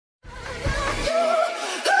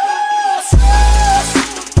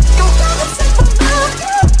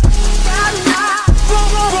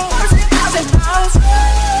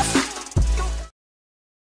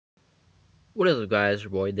What is up, guys?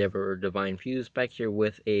 Your boy Dever Divine Fuse back here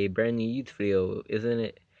with a brand new YouTube video, isn't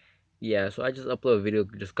it? Yeah, so I just uploaded a video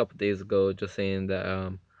just a couple days ago just saying that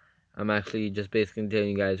I'm actually just basically telling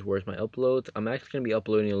you guys where's my uploads. I'm actually gonna be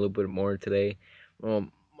uploading a little bit more today. A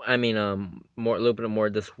little bit more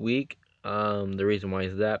this week. The reason why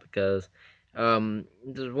is that because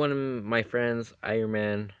there's one of my friends, Iron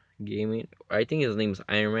Man Gaming. I think his name is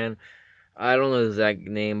Iron Man. I don't know his exact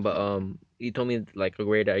name, but he told me like a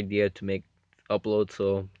great idea to make upload.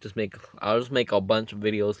 So I'll just make a bunch of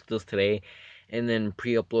videos just today, and then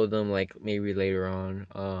pre-upload them like maybe later on.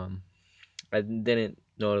 I didn't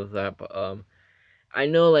notice that, but I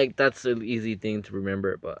know like that's an easy thing to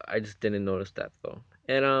remember, but I just didn't notice that though.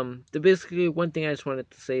 And basically one thing I just wanted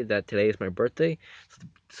to say that today is my birthday.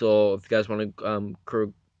 So if you guys want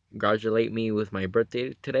to congratulate me with my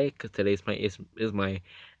birthday today, because today's is my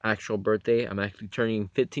actual birthday. I'm actually turning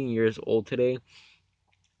 15 years old today.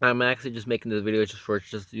 I'm actually just making this video just so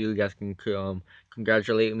you guys can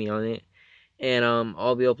congratulate me on it. And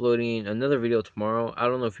I'll be uploading another video tomorrow. I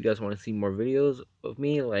don't know if you guys want to see more videos of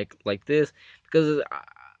me like this, because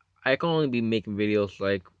I can only be making videos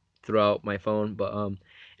like throughout my phone, but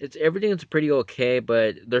it's everything's pretty okay,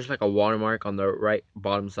 but there's like a watermark on the right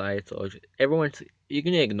bottom side, so you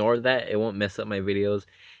can ignore that. It won't mess up my videos.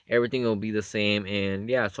 Everything will be the same. And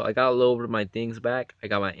yeah, so I got a little bit of my things back. I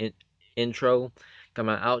got my intro, got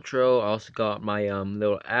my outro. I also got my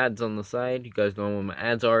little ads on the side. You guys know what my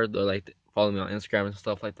ads are. They're like follow me on Instagram and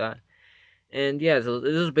stuff like that. And yeah, so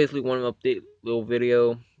this is basically one update little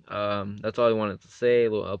video. That's all I wanted to say.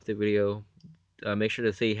 A little update video. Make sure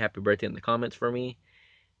to say happy birthday in the comments for me.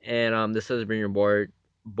 And this has been your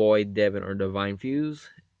boy Devin or Divine Fuse.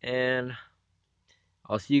 And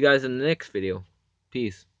I'll see you guys in the next video.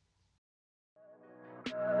 Peace.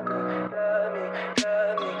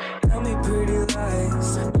 Tell me pretty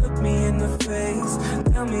lies, look me in the face.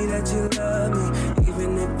 Tell me that you love me,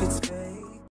 even if it's